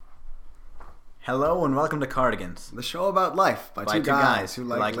Hello and welcome to Cardigans, The show about life by two guys who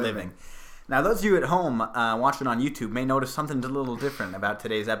like living. Now, those of you at home watching on YouTube may notice something's a little different about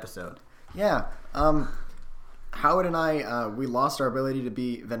today's episode. Yeah. Howard and I, we lost our ability to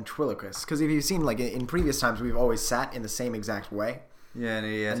be ventriloquists. Because if you've seen, like, in previous times, we've always sat in the same exact way. Yeah,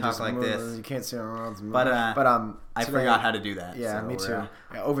 and talk like this. You can't see our mouths. But I today, forgot how to do that. Yeah, so me too.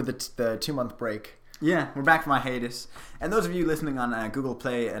 Over the 2-month break. Yeah, we're back from my hiatus. And those of you listening on Google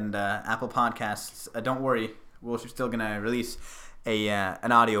Play and Apple Podcasts, don't worry. We're still going to release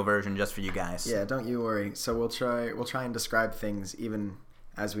an audio version just for you guys. Yeah, don't you worry. So we'll try and describe things even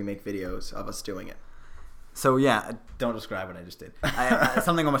as we make videos of us doing it. So yeah, don't describe what I just did.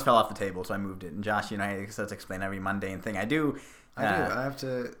 Something almost fell off the table, so I moved it. And Josh, let's explain every mundane thing I do. I have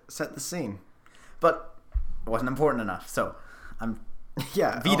to set the scene. But it wasn't important enough, so I'm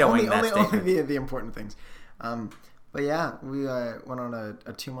vetoing that statement. Only the important things. But yeah, we went on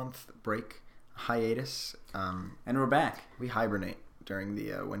a 2-month break, hiatus. And we're back. We hibernate during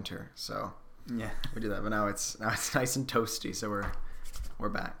the winter, so yeah, we do that. But now it's nice and toasty, so we're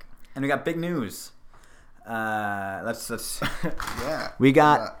back. And we got big news. Let's yeah. We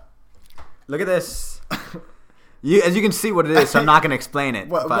got. Look at this. As you can see what it is, so I'm not going to explain it.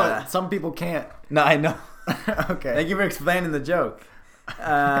 But some people can't. No, I know. Okay. Thank you for explaining the joke.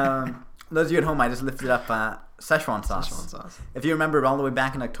 Those of you at home, I just lifted up Szechuan sauce. Szechuan sauce. If you remember, all the way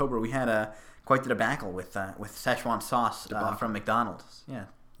back in October, we had quite the debacle with Szechuan sauce from McDonald's. Yeah.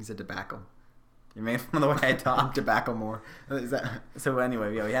 He said debacle. You made fun of the way I talk. Debacle more. Is that? So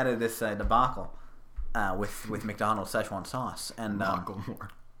anyway, we had this debacle with McDonald's Szechuan sauce, and Debacle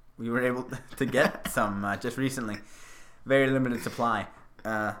more. We were able to get some just recently. Very limited supply.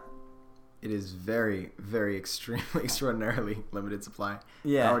 It is very, very extraordinarily limited supply.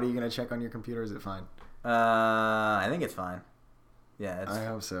 Yeah. How are you going to check on your computer? Is it fine? I think it's fine. Yeah. I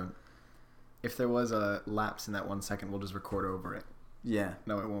hope so. If there was a lapse in that 1 second, we'll just record over it. Yeah.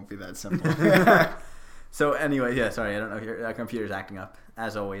 No, it won't be that simple. So anyway, yeah, sorry, I don't know if your computer's acting up.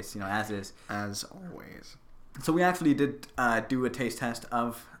 As always, as is. As always. So we actually did do a taste test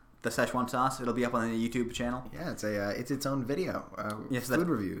of the Szechuan sauce. It'll be up on the YouTube channel. Yeah, it's its own video. Yes, food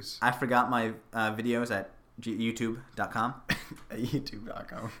reviews. I forgot my videos at youtube.com.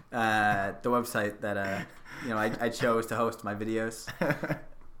 youtube.com. The website that I chose to host my videos.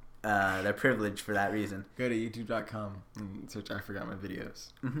 They're privileged for that reason. Go to youtube.com and search I Forgot My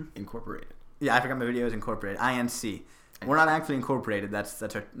Videos. Mm-hmm. Incorporated. Yeah, I Forgot My Videos Incorporated. INC. We're not actually incorporated. That's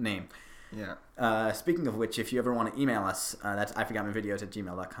our name. Yeah. Speaking of which, if you ever want to email us, that's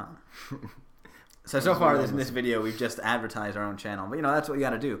iforgotmyvideos@gmail.com. So far in this video, we've just advertised our own channel. But, that's what you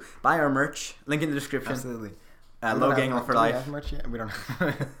got to do. Buy our merch. Link in the description. Absolutely. Low Gangle for life. Do we have merch yet? We don't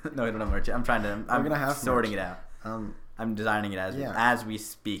have. No, we don't have merch yet. I'm gonna have sorting merch. it out. I'm designing it as we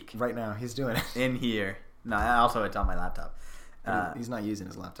speak. Right now, he's doing it. In here. No, also it's on my laptop. He's not using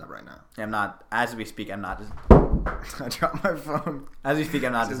his laptop right now. I'm not. As we speak, I'm not. I dropped my phone. As we speak,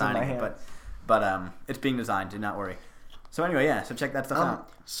 I'm not designing it, but it's being designed. Do not worry. So anyway, yeah. So check that stuff out.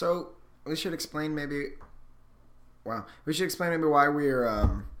 So we should explain maybe. Wow, we should explain maybe why we're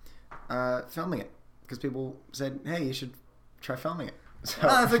filming it, because people said, "Hey, you should try filming it." So,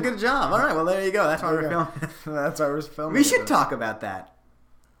 that's a good job. All right, well there you go. That's why we're filming. That's why we're filming. We should talk about that.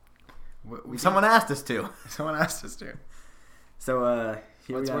 Someone asked us to. Someone asked us to. So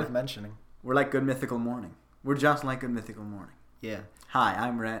it's worth mentioning. We're like Good Mythical Morning. We're just like Good Mythical Morning. Yeah. Hi,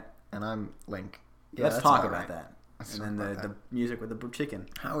 I'm Rhett. And I'm Link. Yeah, Let's talk about that. Let's and then the music with the chicken.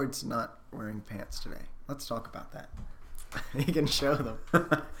 Howard's not wearing pants today. Let's talk about that. You can show them.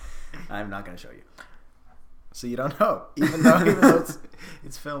 I'm not going to show you. So you don't know. Even though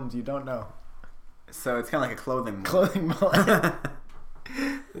it's filmed, you don't know. So it's kind of like a clothing mall. Clothing mall.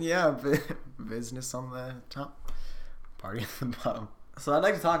 Yeah, business on the top, party at the bottom. So I'd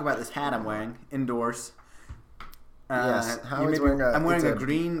like to talk about this hat I'm wearing indoors. Yes, I'm wearing a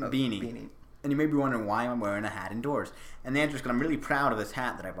green beanie. And you may be wondering why I'm wearing a hat indoors. And the answer is because I'm really proud of this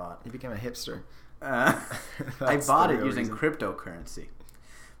hat that I bought. You became a hipster. I bought it using cryptocurrency.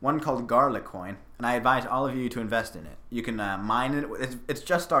 One called Garlic Coin, and I advise all of you to invest in it. You can mine it. It's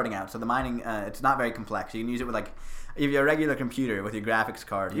just starting out, so the mining it's not very complex. You can use it with if you have a regular computer with your graphics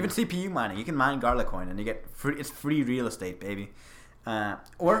card, even CPU mining. You can mine Garlic Coin, and you get it's free real estate, baby.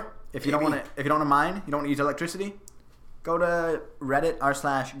 Or if you don't want to mine, you don't want to use electricity, go to Reddit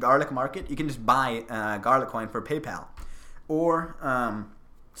r/Garlic Market. You can just buy Garlic Coin for PayPal, or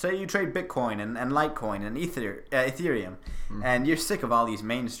say you trade Bitcoin and Litecoin and Ethereum, and you're sick of all these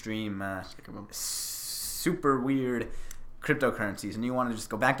mainstream, super weird cryptocurrencies, and you want to just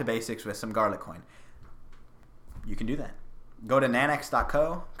go back to basics with some Garlic Coin. You can do that. go to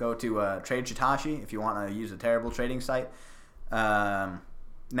nanex.co. Go to Trade Shitashi if you want to use a terrible trading site.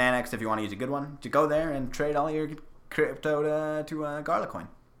 Nanex if you want to use a good one. To go there and trade all your crypto to Garlicoin.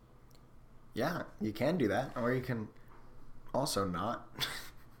 Yeah, you can do that, or you can also not.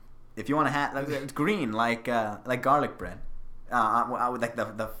 If you want to have, it's green like garlic bread. Like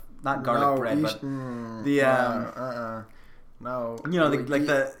the not garlic bread, but the no. You know,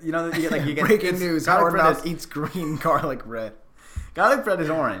 you get breaking news: Howard Milk eats green garlic bread. Garlic bread is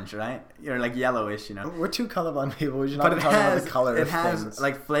orange, right? You're like yellowish, you know. We're two colorblind people. We should not talk about the color. It has things.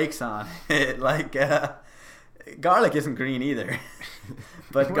 like flakes on it. Like garlic isn't green either,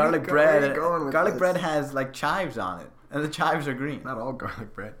 but garlic bread has like chives on it, and the chives are green. Not all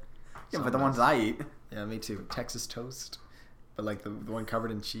garlic bread. Yeah, but the ones I eat. Yeah, me too. Texas toast, but like the one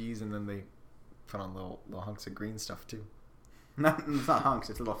covered in cheese, and then they put on little hunks of green stuff too. No, it's not hunks.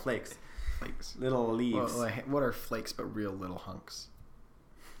 It's little flakes. Little leaves. Well, what are flakes but real little hunks?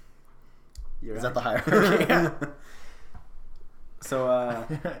 Is that the hierarchy? So,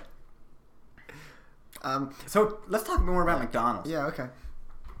 so let's talk more about McDonald's. Yeah, okay.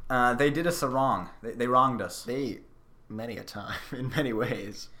 They did us a wrong. They wronged us. They, many a time, in many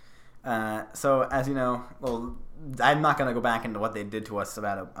ways. So, as you know, well, I'm not going to go back into what they did to us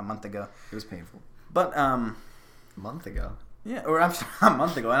about a month ago. It was painful. But, a month ago? Yeah, or I'm sorry, a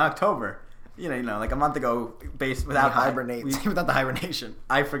month ago, in October. You know, like a month ago, without without the hibernation.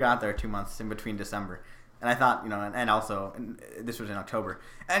 I forgot there are 2 months in between December. And I thought, and also, this was in October.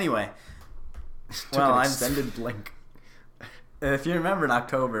 Anyway. An extended blink. If you remember in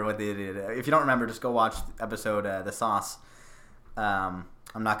October what they did, if you don't remember, just go watch episode The Sauce. I'm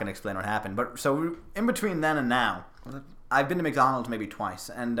not going to explain what happened. But so in between then and now, I've been to McDonald's maybe twice.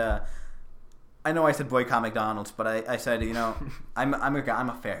 And I know I said boycott McDonald's, but I said, I'm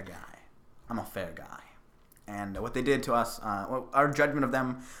a fair guy. I'm a fair guy. And what they did to us, our judgment of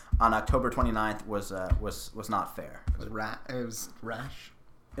them on October 29th was not fair. It was rash.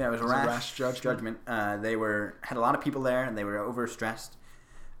 Yeah, it was a rash judgment. They had a lot of people there, and they were overstressed.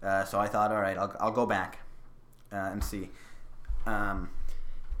 So I thought, all right, I'll go back and see. Now,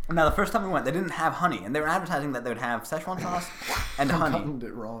 the first time we went, they didn't have honey, and they were advertising that they would have Szechuan sauce and honey. I buttoned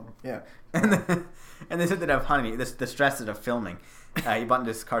it wrong. Yeah. And they said they'd have honey. The stress of filming. He buttoned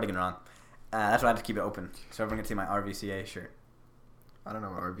his cardigan wrong. That's why I had to keep it open, so everyone can see my RVCA shirt. I don't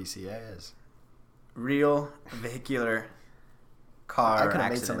know what RVCA is. Real Vehicular Car Accidents. I could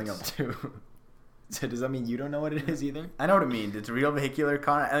have made something up too. So does that mean you don't know what it is either? I know what it means. It's real vehicular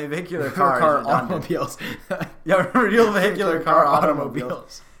car. Vehicular car automobiles. Yeah, real vehicular car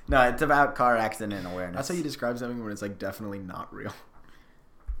automobiles. No, it's about car accident awareness. That's how you describe something when it's like definitely not real.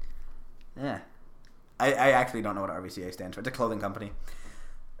 Yeah. I actually don't know what RVCA stands for. It's a clothing company.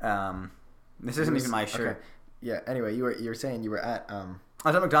 This isn't even my shirt. Okay. Yeah. Anyway, you were saying you were at I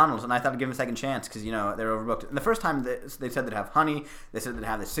was at McDonald's, and I thought I'd give them a second chance because, they were overbooked. And the first time they said they'd have honey, they said they'd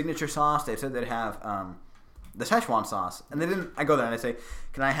have the signature sauce, they said they'd have the Szechuan sauce. And they didn't. I go there and I say,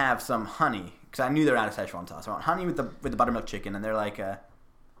 can I have some honey? Because I knew they were out of Szechuan sauce. I want honey with the buttermilk chicken, and they're like, they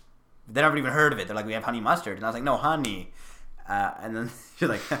never even heard of it. They're like, we have honey mustard. And I was like, no, honey. And then she's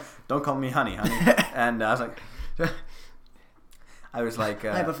like, don't call me honey. And I was like,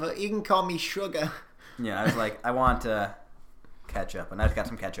 you can call me sugar. Yeah, I was like, I want ketchup, and I just got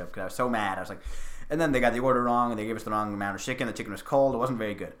some ketchup because I was so mad. I was like, and then they got the order wrong, and they gave us the wrong amount of chicken. The chicken was cold. It wasn't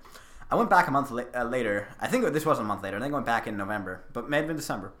very good. I went back a month later. I think this was a month later. I think I went back in November, but it may have been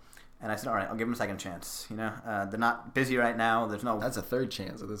December. And I said, all right, I'll give them a second chance. They're not busy right now. There's no. That's a third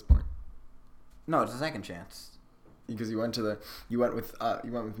chance at this point. No, it's a second chance. Because you went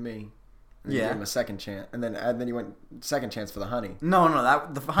with me. And yeah. You gave him a second chance, and then you went second chance for the honey. No,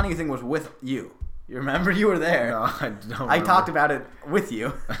 the honey thing was with you. You remember you were there? No, I don't. I talked about it with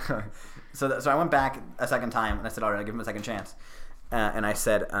you. So I went back a second time, and I said, all right, I'll give him a second chance. And I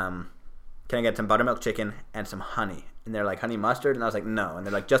said, can I get some buttermilk chicken and some honey? And they're like, honey mustard? And I was like, no. And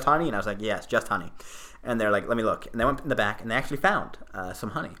they're like, just honey? And I was like, yes, just honey. And they're like, let me look. And they went in the back, and they actually found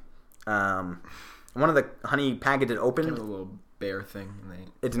some honey. One of the honey packages opened. It came in a little bear thing.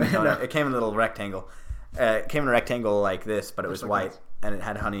 It didn't. No, it came in a little rectangle. It came in a rectangle like this, but it was white, and it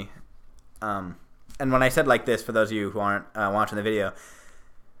had honey. And when I said like this, for those of you who aren't watching the video,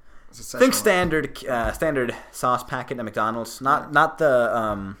 think standard sauce packet at McDonald's, not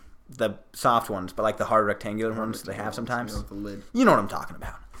the soft ones, but like the hard rectangular ones they have sometimes. With the lid. You know what I'm talking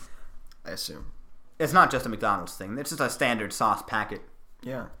about. I assume. It's not just a McDonald's thing. It's just a standard sauce packet.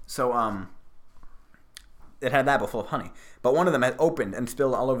 Yeah. So it had that but full of honey. But one of them had opened and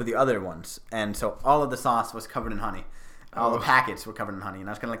spilled all over the other ones, and so all of the sauce was covered in honey. All the packets were covered in honey, and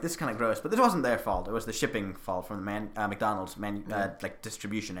I was kind of like, this is kind of gross. But this wasn't their fault. It was the shipping fault from the McDonald's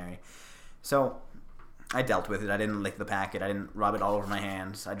distribution area. So I dealt with it. I didn't lick the packet. I didn't rub it all over my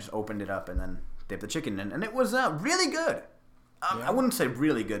hands. I just opened it up and then dipped the chicken in, and it was really good. I wouldn't say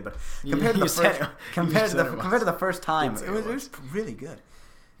really good, but compared to the first time, it was really good.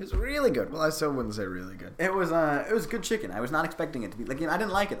 It was really good. Well, I still wouldn't say really good. It was good chicken. I was not expecting it to be like, I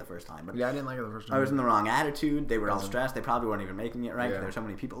didn't like it the first time. But yeah, I didn't like it the first time. I was in the wrong attitude. They were all stressed. They probably weren't even making it right. Yeah. There were so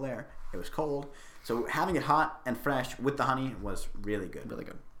many people there. It was cold. So having it hot and fresh with the honey was really good. Really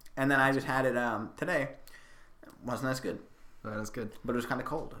good. And then I just had it today. It wasn't as good. That is good. But it was kind of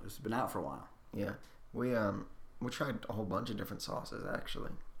cold. It's been out for a while. Yeah. We tried a whole bunch of different sauces,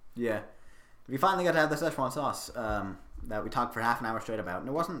 actually. Yeah. We finally got to have the Szechuan sauce that we talked for half an hour straight about, and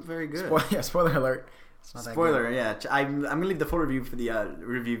it wasn't very good. Spoiler alert. Spoiler, yeah. I'm going to leave the full review for the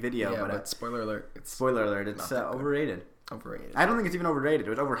review video. Yeah, but spoiler alert. It's overrated. Overrated. I don't think it's even overrated. It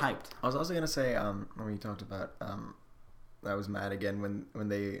was overhyped. I was also going to say, when we talked about... I was mad again when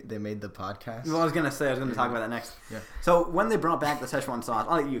they made the podcast. Well, I was going to talk about that next. Yeah. So when they brought back the Szechuan sauce,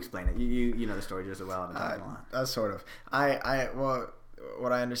 I'll let you explain it. You know the story just as well. Sort of. Well,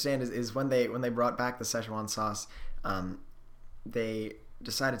 what I understand is when they brought back the Szechuan sauce, they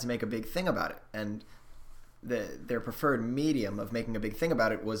decided to make a big thing about it, and their preferred medium of making a big thing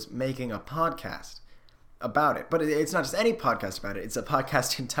about it was making a podcast about it. But it's not just any podcast about it. It's a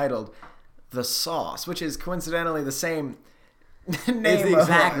podcast entitled The Sauce, which is coincidentally the same name. It's the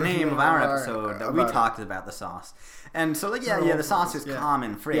exact name of our episode that we talked about the sauce. And so, the sauce is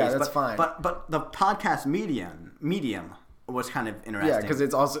common phrase. Yeah, that's fine. But the podcast medium was kind of interesting. Yeah, because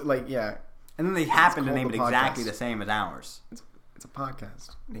it's also and then they happened to name it exactly the same as ours. It's a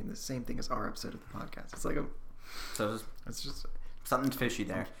podcast. Name the same thing as our episode of the podcast. It's like it's just something's fishy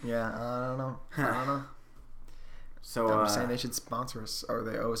there. Yeah, I don't know. So I'm saying they should sponsor us, or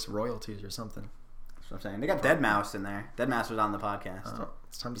they owe us royalties or something. That's what I'm saying. They got Deadmau5 in there. Deadmau5 was on the podcast.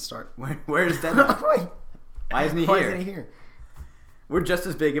 It's time to start. Where's Deadmau5? Why isn't he here? Why isn't he here? We're just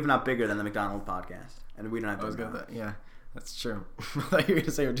as big, if not bigger, than the McDonald's podcast, and we don't have. I was good at that. Yeah, that's true. I thought you were going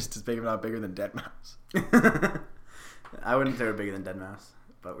to say we're just as big, if not bigger, than Deadmau5. I wouldn't say we're bigger than Deadmau5,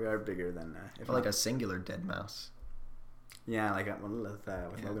 but we are bigger than. Like a singular Deadmau5. Yeah, like with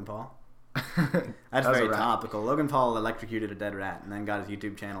Logan Paul. That's very topical. Logan Paul electrocuted a dead rat and then got his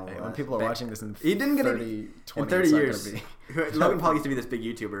YouTube channel. When people are watching this in 30 years, Logan Paul used to be this big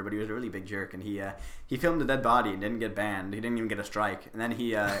YouTuber, but he was a really big jerk, and he filmed a dead body and didn't get banned. He didn't even get a strike, and then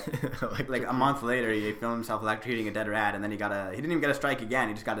he like a month later he filmed himself electrocuting a dead rat, and then he didn't even get a strike again.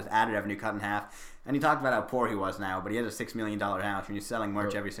 He just got his ad revenue cut in half, and he talked about how poor he was now, but he has a $6 million house and he's selling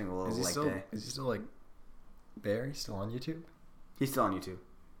merch every single day. Is he still like there? He's still on YouTube? He's still on YouTube.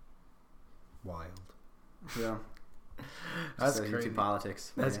 Wild. Yeah. That's crazy. YouTube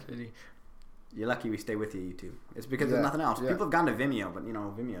politics. That's crazy. You're lucky we stay with you, YouTube. It's because there's nothing else. People have gone to Vimeo, but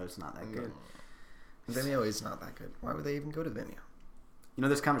Vimeo's not that good. Vimeo is not that good. Why would they even go to Vimeo?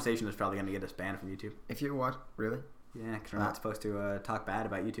 This conversation is probably going to get us banned from YouTube. If you what? Really? Yeah, because we're not supposed to talk bad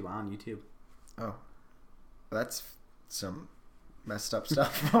about YouTube on YouTube. Oh. That's some messed up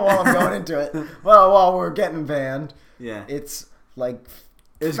stuff while I'm going into it. Well, while we're getting banned. Yeah. It's like...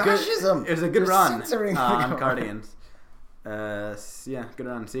 It was a good run on Cardigans. Good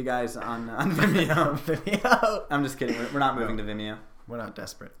run. See you guys on Vimeo. Vimeo. I'm just kidding. We're not moving to Vimeo. We're not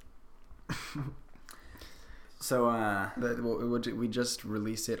desperate. So we just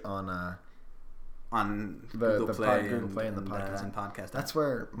release it on Google Play and the podcast and podcast. That's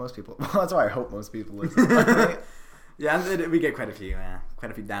where most people. Well, that's why I hope most people listen. Yeah, we get quite a few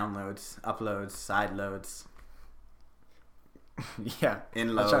downloads, uploads, side loads. Yeah.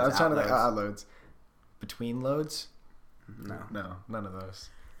 In loads, I was trying to think outloads. Between loads? No, none of those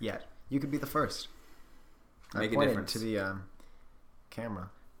yet. You could be the first. Make I a difference to the camera,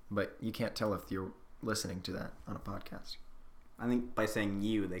 but you can't tell if you're listening to that on a podcast. I think by saying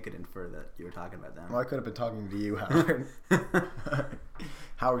you, they could infer that you were talking about them. Well, I could have been talking to you, Howard.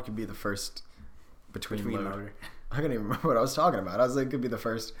 Howard could be the first between load. I couldn't even remember what I was talking about. I was like, could be the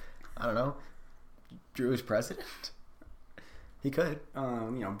first, I don't know, Jewish president. He could.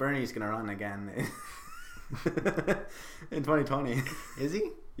 Bernie's gonna run again in 2020. Is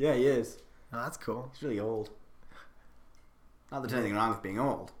he? Yeah, he is. Oh, that's cool. He's really old. Not that there's anything wrong with being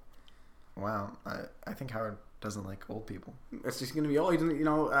old. Wow, I think Howard doesn't like old people. It's just gonna be old.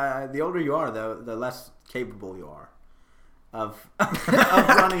 The older you are, the less capable you are of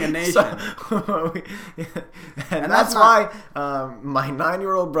running a nation. And that's why my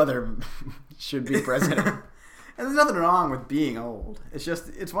 9-year-old brother should be president. And there's nothing wrong with being old.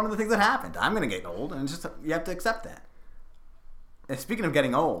 It's one of the things that happened. I'm going to get old, and you have to accept that. Speaking of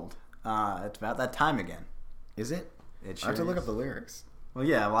getting old, it's about that time again. Is it? It sure I have to look is. up the lyrics. Well,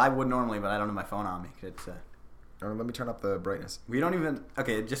 yeah. Well, I would normally, but I don't have my phone on me. It's. Or let me turn up the brightness. We don't even.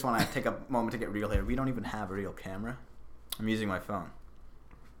 Okay, just want to take a moment to get real here. We don't even have a real camera. I'm using my phone.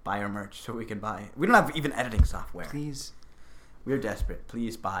 Buy our merch so we can buy. We don't have even editing software. Please. We're desperate.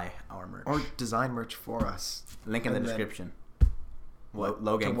 Please buy our merch. Or design merch for us. Link in the description.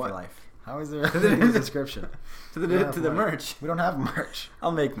 Logang for life. How is there in the description? to the merch. We don't have merch.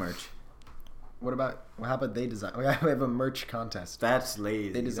 I'll make merch. How about they design? We have a merch contest. That's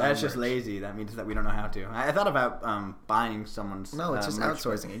lazy. That's just lazy. That means that we don't know how to. I thought about buying someone's. No, it's just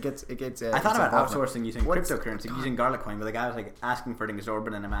outsourcing. It gets. I thought about outsourcing using cryptocurrency, using Garlic Coin, but the guy was like asking for an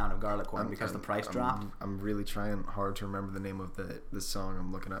exorbitant amount of Garlic Coin because the price dropped. I'm really trying hard to remember the name of the song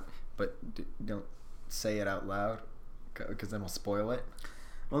I'm looking up, but don't say it out loud because then we'll spoil it.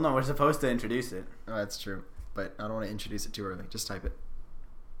 Well, no, we're supposed to introduce it. Oh, that's true, but I don't want to introduce it too early. Just type it.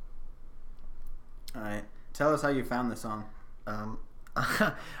 All right. Tell us how you found the song.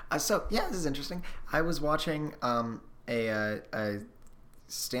 So yeah, this is interesting. I was watching a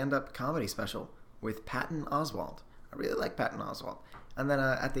stand-up comedy special with Patton Oswalt. I really like Patton Oswalt. And then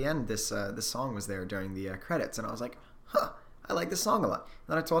at the end, this song was there during the credits, and I was like, "Huh, I like this song a lot."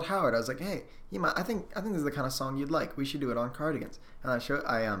 And then I told Howard, I was like, "Hey, I think this is the kind of song you'd like. We should do it on Cardigans." And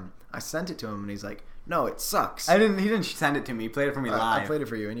I sent it to him, and he's like, "No, it sucks." He didn't send it to me. He played it for me live. I played it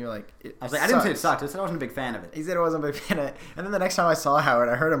for you, and you were like, I was like, I didn't say it sucked. I said I wasn't a big fan of it. He said I wasn't a big fan of it. And then the next time I saw Howard,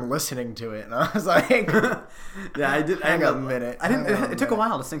 I heard him listening to it, and I was like, yeah, I did. Hang on a minute. It took a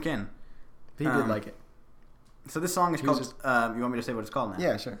while to sink in. He did like it. So this song is called. You want me to say what it's called now?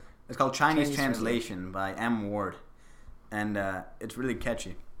 Yeah, sure. It's called Chinese Translation by M. Ward, and it's really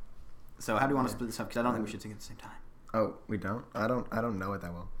catchy. So how do you want to split this up? Because I don't think we should sing at the same time. Oh, we don't? I don't know it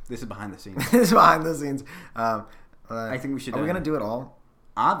that well. This is behind the scenes. This is behind the scenes. I think we should. Are we gonna do it all?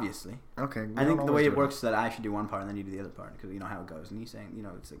 Obviously. Okay. I think the way it works is that I should do one part and then you do the other part because you know how it goes. And he's saying,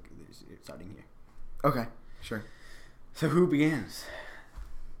 it's like it's starting here. Okay. Sure. So who begins?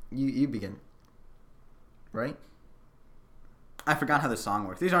 You begin. Right? I forgot how the song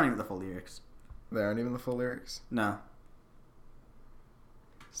works. These aren't even the full lyrics. They aren't even the full lyrics? No.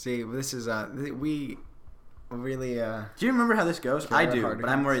 See, this is we really do you remember how this goes? I do, but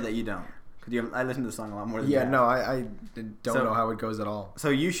I'm worried that you don't. Because I listen to the song a lot more than you. Yeah, no, I don't know how it goes at all. So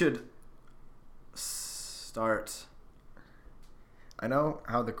you should start. I know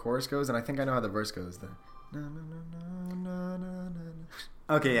how the chorus goes, and I think I know how the verse goes.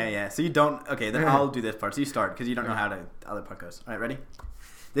 Okay, yeah. So you don't. Okay, then I'll do this part. So you start because you don't know how the other part goes. All right, ready?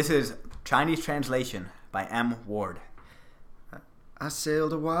 This is Chinese Translation by M. Ward. I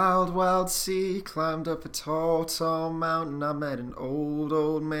sailed a wild, wild sea, climbed up a tall, tall mountain. I met an old,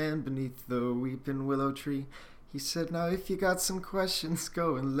 old man beneath the weeping willow tree. He said, "Now if you got some questions,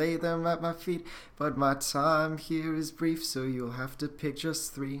 go and lay them at my feet. But my time here is brief, so you'll have to pick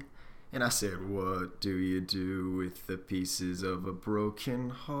just 3. And I said, "What do you do with the pieces of a broken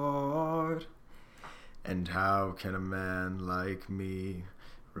heart? And how can a man like me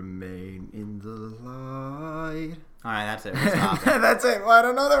remain in the light?" All right, that's it. Stop it. That's it. Well, I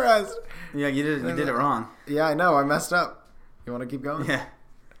don't know the rest. Yeah, you did it wrong. Yeah, I know. I messed up. You want to keep going? Yeah.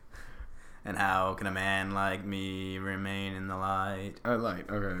 And how can a man like me remain in the light? Oh, light.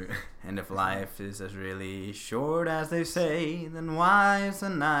 Okay. And if life is as really short as they say, then why is the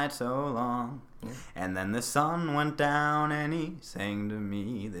night so long? Yeah. And then the sun went down and he sang to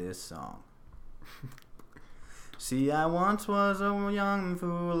me this song. See, I once was a young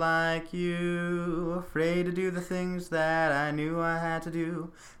fool like you, afraid to do the things that I knew I had to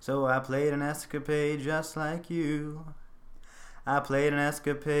do. So I played an escapade just like you. I played an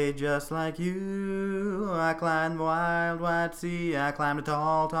escapade just like you. I climbed the wild, wide sea. I climbed a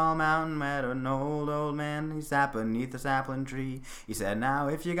tall, tall mountain. Met an old, old man. He sat beneath a sapling tree. He said, "Now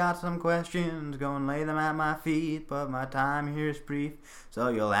if you got some questions, go and lay them at my feet. But my time here is brief, so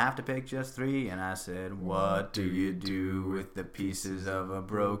you'll have to pick just 3. And I said, "What do you do with the pieces of a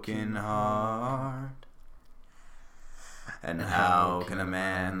broken heart? And how can a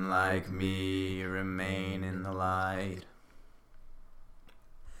man like me remain in the light?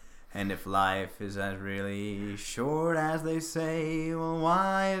 And if life is as really short as they say, well,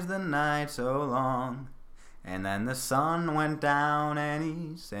 why is the night so long?" And then the sun went down and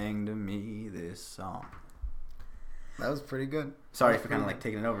he sang to me this song. That was pretty good. Sorry for kind of like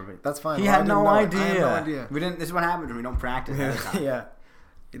taking it over, but that's fine. He had no idea. I had no idea. We didn't. This is what happens when we don't practice. Yeah,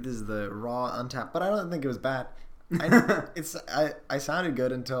 this is the raw, untapped. But I don't think it was bad. I sounded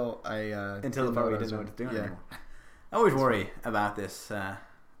good until until the part we didn't know what to do anymore. I always worry about this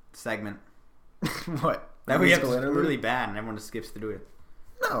segment. What? That we have to really bad, and everyone just skips through it.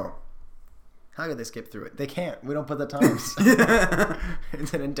 No. How could they skip through it? They can't. We don't put the times.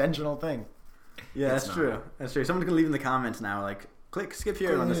 It's an intentional thing. Yeah, that's true. That's true. Someone can leave in the comments now, like, click skip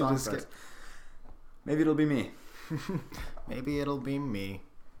here when the song starts. Maybe it'll be me. Maybe it'll be me.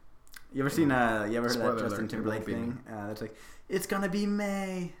 You ever seen? You ever heard of that Justin Timberlake thing? That's like, it's gonna be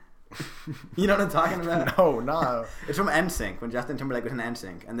May. You know what I'm talking about? No. It's from NSYNC, when Justin Timberlake was in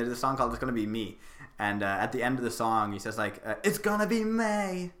NSYNC, and there's a song called "It's Gonna Be Me," and at the end of the song, he says like, "It's gonna be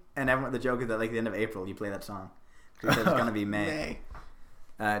May," and everyone. The joke is that like the end of April, you play that song. He says it's gonna be May.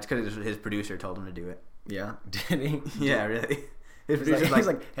 It's because his producer told him to do it. Yeah, did he? Yeah, really. His producer's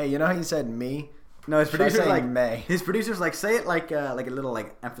like, hey, you know how you said me? No, his producer's like May. His producer's like, say it like a little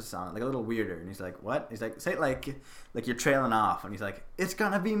like emphasis on it, like a little weirder. And he's like, what? He's like, say it like you're trailing off. And he's like, it's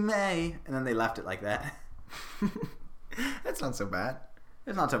gonna be May. And then they left it like that. That's not so bad.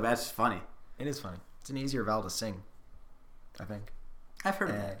 It's not so bad. It's funny. It is funny. It's an easier vowel to sing, I think. I've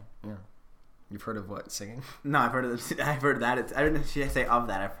heard of that. Yeah. You've heard of what? Singing? No, I've heard of that. I didn't say of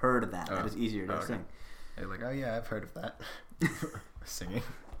that. I've heard of that. That is easier to sing. You're like, oh yeah, I've heard of that. Singing.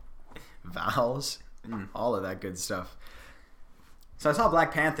 Vowels, all of that good stuff. So I saw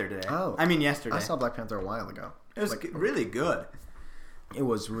Black Panther today. Yesterday. I saw Black Panther a while ago. It was really good. It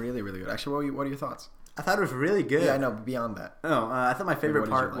was really, really good. Actually, what are your thoughts? I thought it was really good. Yeah, I know. Beyond that. Oh, I thought my favorite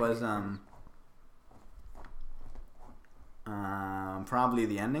part was probably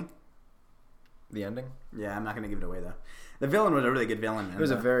the ending. The ending? Yeah, I'm not going to give it away though. The villain was a really good villain. It was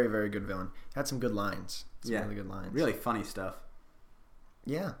a very, very good villain. Had some good lines. Really good lines. Really funny stuff.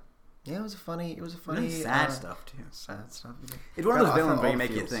 Yeah. Yeah, it was a funny. Really sad stuff too. Sad stuff. It's one of those villains where you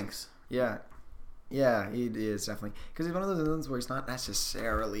make you think. Yeah, he is definitely, because he's one of those villains where he's not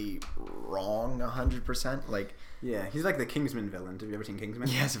necessarily wrong 100%. Like, yeah, he's like the Kingsman villain. Have you ever seen Kingsman?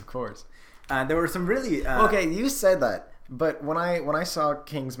 Yes, of course. There were some really okay. You said that, but when I saw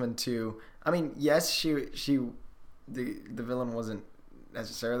Kingsman 2, I mean, yes, the villain wasn't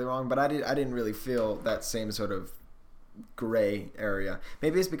necessarily wrong, but I didn't really feel that same sort of gray area.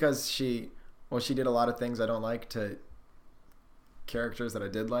 Maybe it's because she did a lot of things I don't like to characters that I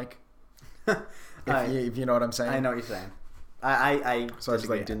did like. If you know what I'm saying. I know what you're saying. I just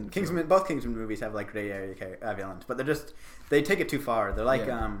like didn't. Both Kingsman movies have like gray area villains, but they take it too far. They're like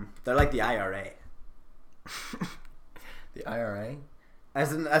they're like the IRA. The IRA,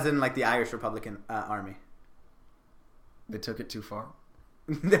 as in like the Irish Republican Army. They took it too far.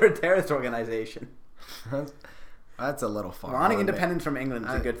 They're a terrorist organization. That's a little far. Wanting independence from England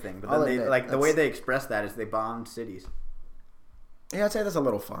is a good thing, but then the way they express that is they bombed cities. Yeah, I'd say that's a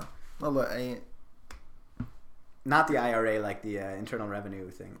little far. Not the IRA, like the Internal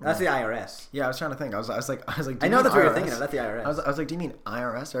Revenue thing. That's the IRS. Yeah, I was trying to think. I was like. I know that's what you're thinking of. That's the IRS. I was like, do you mean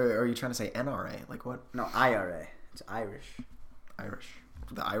IRS or are you trying to say NRA? Like what? No, IRA. It's Irish.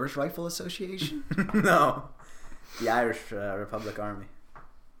 The Irish Rifle Association? No, the Irish Republic Army.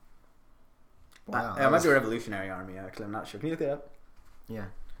 Wow, it might be a Revolutionary Army, actually. I'm not sure. Can you look it up? Yeah.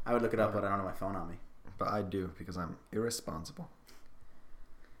 I would look it up, but I don't have my phone on me. But I do, because I'm irresponsible.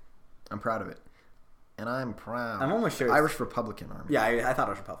 I'm proud of it. And I'm proud. I'm almost sure. Irish Republican Army. Yeah, I thought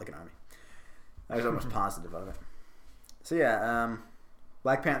it was Republican Army. I was almost positive of it. So yeah,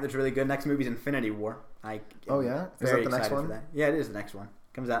 Black Panther's really good. Next movie's Infinity War. Oh yeah? Is that the next one? For that. Yeah, it is the next one.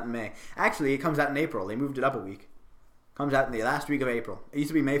 Comes out in May. Actually, it comes out in April. They moved it up a week. Comes out in the last week of April. It used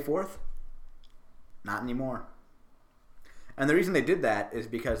to be May 4th. Not anymore. And the reason they did that is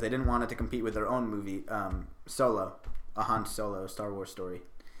because they didn't want it to compete with their own movie, Solo, a Han Solo Star Wars story,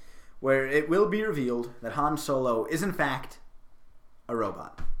 where it will be revealed that Han Solo is in fact a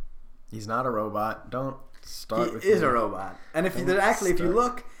robot. He's not a robot. Don't start with He is a robot. And if you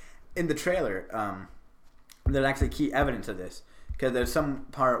look in the trailer, there's actually key evidence of this, because there's some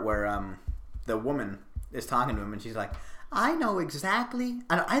part where the woman is talking to him and she's like, I know exactly,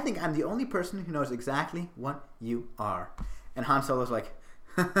 and I think I'm the only person who knows exactly what you are. And Han Solo's like,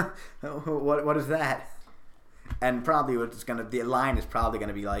 what is that? And probably the line is probably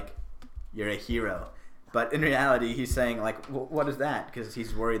gonna be like, you're a hero. But in reality, he's saying like, what is that? Because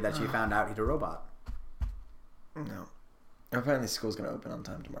he's worried that she found out he's a robot. No. Apparently school's gonna open on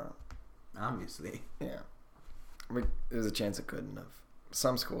time tomorrow. Obviously. Yeah. There's a chance it couldn't have.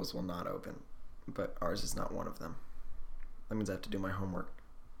 Some schools will not open, but ours is not one of them. That means I have to do my homework.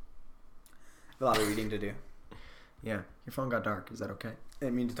 A lot of reading to do. Yeah. Your phone got dark. Is that okay?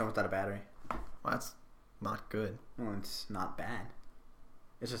 It means it's almost out of battery. Well, that's not good. Well, it's not bad.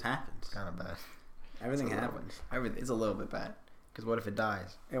 It just happens. It's kind of bad. Everything happens. It's a little bit bad. Because what if it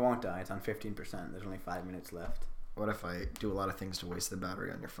dies? It won't die. It's on 15%. There's only 5 minutes left. What if I do a lot of things to waste the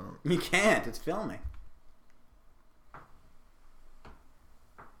battery on your phone? You can't. It's filming.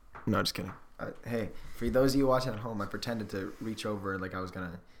 No, just kidding. Hey, for those of you watching at home, I pretended to reach over like I was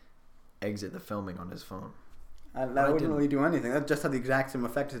gonna exit the filming on his phone. That wouldn't really do anything. That just had the exact same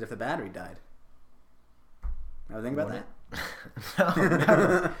effect as if the battery died. Ever think about that?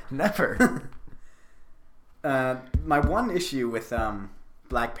 No, never. My one issue with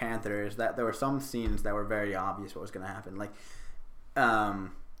Black Panther is that there were some scenes that were very obvious what was going to happen. Like,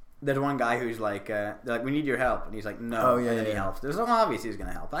 there's one guy who's like, they're like, we need your help, and he's like, no, and then he helps. There's so obvious he was going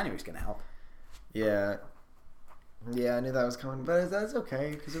to help. I knew he was going to help. Yeah, I knew that was coming, but that's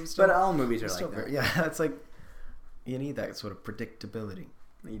okay because it was. Still, but all movies are like that. Yeah, it's like you need that sort of predictability.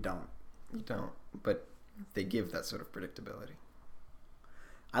 You don't, but they give that sort of predictability.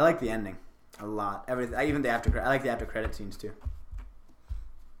 I like the ending a lot. Even the I like the after credit scenes too.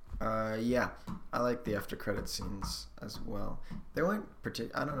 Yeah, I like the after credit scenes as well. They weren't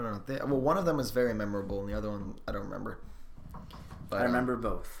I don't know. One of them was very memorable, and the other one I don't remember. But, I remember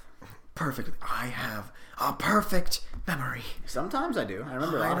both. Perfectly. I have a perfect memory. Sometimes I do. I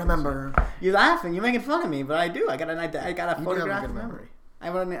remember. I remember. You're laughing. You're making fun of me, but I do. I got a photographic memory.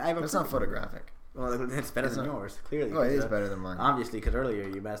 It's not photographic. Well, it's better than yours, clearly. Oh, it is better than mine. Obviously, because earlier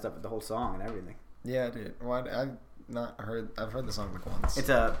you messed up with the whole song and everything. Yeah, I did. Well, I've heard the song like once. It's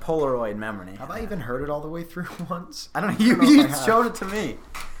a Polaroid memory. Have I even heard it all the way through once? I don't know. You showed it to me.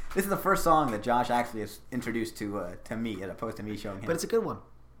 This is the first song that Josh actually has introduced to me, as opposed to me showing him. But it's a good one.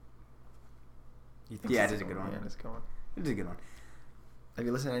 Yeah, it is a good one. Yeah, it is a good one. It is a good one. Have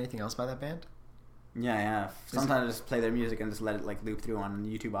you listened to anything else by that band? Yeah, I have. Sometimes I just play their music and just let it like loop through on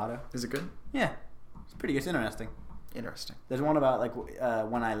YouTube Auto. Is it good? Yeah, it's pretty good. It's interesting. Interesting. There's one about like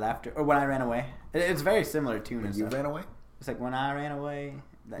when I left or when I ran away. It's very similar tune. When you ran away? It's like when I ran away.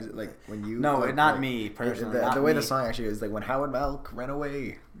 Is it like when you? No, not me personally. The way the song actually is like when Howard Malk ran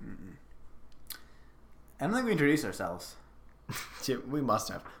away. I don't think we introduced ourselves. We must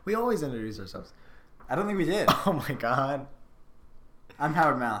have. We always introduce ourselves. I don't think we did. Oh my god. I'm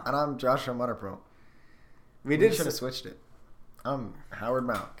Howard Malk. And I'm Joshua Mutterpro. We should have switched it. I'm Howard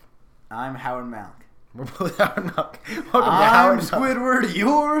Malk. I'm Howard Malk. We're both Howard Malk. I'm Squidward.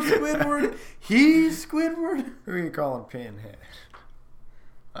 You're Squidward. He's Squidward. Who are you calling Pinhead?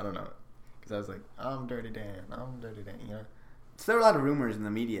 I don't know. Because I was like, I'm Dirty Dan. I'm Dirty Dan. You know? So there were a lot of rumors in the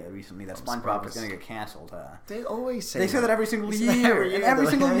media recently that SpongeBob was going to get canceled. They always say They say that every single year. And every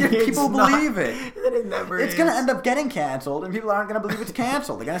single year people believe it. It never is. It's going to end up getting canceled, and people aren't going to believe it's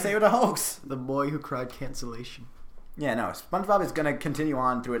canceled. They're going to say it was a hoax. The boy who cried cancellation. Yeah, no. SpongeBob is going to continue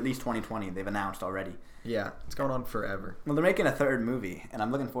on through at least 2020. They've announced already. Yeah, it's going on forever. Well, they're making a third movie, and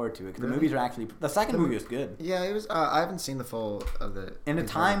I'm looking forward to it. Because the movies are actually... The second movie was good. Yeah, it was... I haven't seen the full of the... In a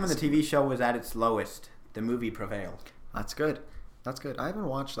time when the TV show was at its lowest, the movie prevailed. That's good. That's good. I haven't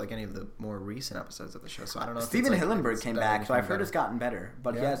watched like any of the more recent episodes of the show, so I don't know. Steven Hillenburg came back, so I've heard it's gotten better,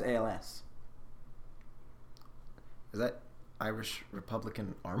 but he has ALS. Is that Irish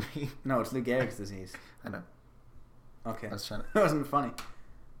Republican Army? No, it's Lou Gehrig's disease. I know. Okay. I was trying to... That wasn't funny.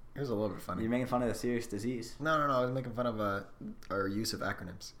 It was a little bit funny. You're making fun of the serious disease. No. I was making fun of our use of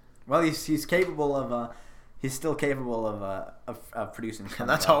acronyms. Well, he's capable of... He's still capable of producing. And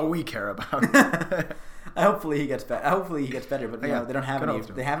that's all we care about. Hopefully he gets better. But you know, they don't have any.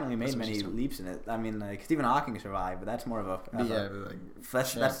 They haven't really made many leaps in it. I mean, like Stephen Hawking survived, but that's more of a.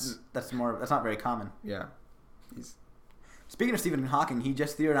 That's more. That's not very common. Yeah. Speaking of Stephen Hawking, he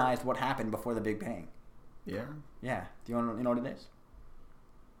just theorized what happened before the Big Bang. Yeah. Yeah. Do you know what it is?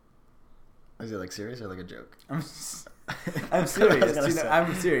 Is it like serious or like a joke? I'm serious.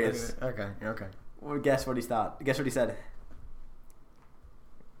 I'm serious. Okay. Well, guess what he thought. Guess what he said.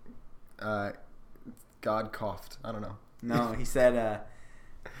 God coughed. I don't know. No, he said. That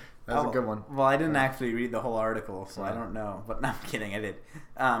was a good one. Well, I didn't actually read the whole article, so I don't know. But no, I'm kidding. I did.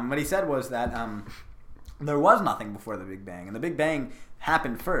 What he said was that there was nothing before the Big Bang, and the Big Bang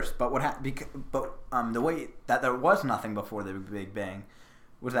happened first. But the way that there was nothing before the Big Bang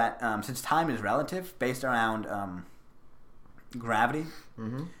was that since time is relative, based around gravity.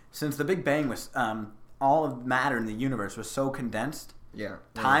 Mm-hmm. Since the Big Bang was all of matter in the universe was so condensed,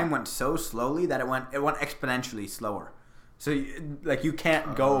 time went so slowly that it went exponentially slower. So you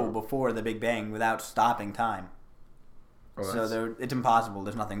can't go before the Big Bang without stopping time. So it's impossible.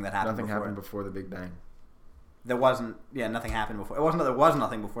 There's nothing that happened. Nothing happened before the Big Bang. There wasn't. Yeah, nothing happened before. It wasn't that there was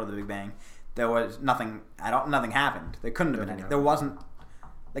nothing before the Big Bang. There was nothing. Nothing happened. There couldn't have been anything. There wasn't.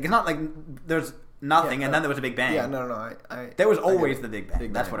 Like it's not like there's nothing and then there was a Big Bang. Yeah, no. There was always the Big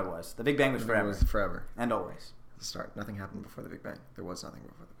Bang. That's what it was. The Big Bang was forever. It was forever. And always. The start. Nothing happened before the Big Bang. There was nothing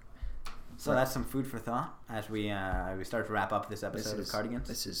before the Big Bang. So that's some food for thought as we start to wrap up this episode of Cardigans.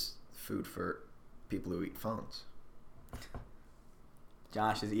 This is food for people who eat phones.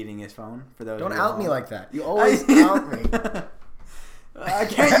 Josh is eating his phone. For those don't out me like that. You always out me.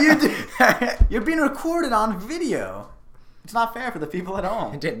 Can't you do? You're being recorded on video. It's not fair for the people at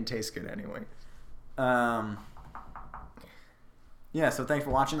home. It didn't taste good anyway. Yeah. So thanks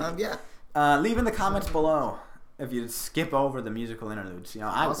for watching. Yeah. Leave in the comments below if you skip over the musical interludes.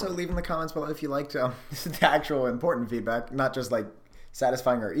 I also leave in the comments below if you liked the actual important feedback, not just like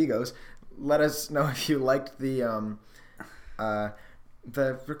satisfying our egos. Let us know if you liked the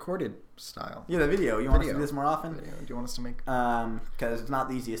recorded style. Yeah, the video. You want us to do this more often? Video. Do you want us to make? Because it's not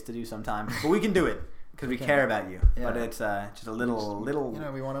the easiest to do sometimes, but we can do it because we care about you. Yeah. But it's just a little.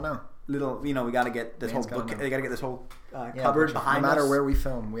 We want to know. We got to get this whole book. They got to get this whole cupboard behind us. No matter where we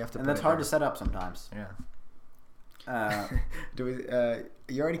film, we have to. And that's hard to set up sometimes. Yeah. Do we?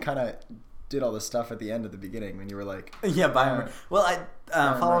 You already kind of did all the stuff at the end of the beginning when you were like, yeah, well,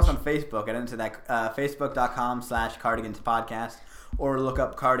 follow us on Facebook. Get into that facebook.com/cardiganspodcast, or look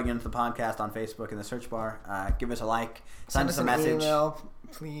up Cardigans the podcast on Facebook in the search bar. Give us a like, send us a message. Email,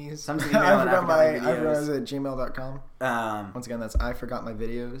 please. Send us an email. I forgot my videos at gmail.com. Once again, that's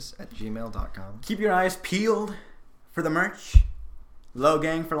iforgotmyvideos@gmail.com. Keep your eyes peeled for the merch. Low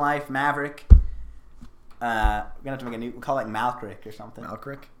Gang for Life, Maverick. We're gonna have to make a new. We'll call it Malcrick or something.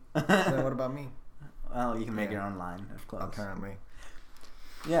 Malcrick. Then what about me? Well, you can make your own line of clothes. Apparently.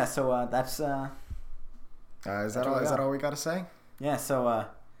 Yeah. So that's. Is that all? Is that all we got to say? Yeah. So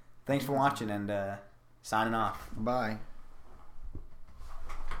thanks for watching and signing off. Bye.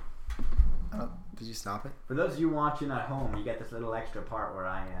 Did you stop it? For those of you watching at home, you get this little extra part where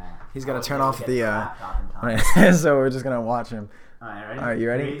he's got to turn off the. Laptop in time. So we're just gonna watch him. All right. Ready? All right. You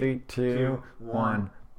ready? 3, 2, 1.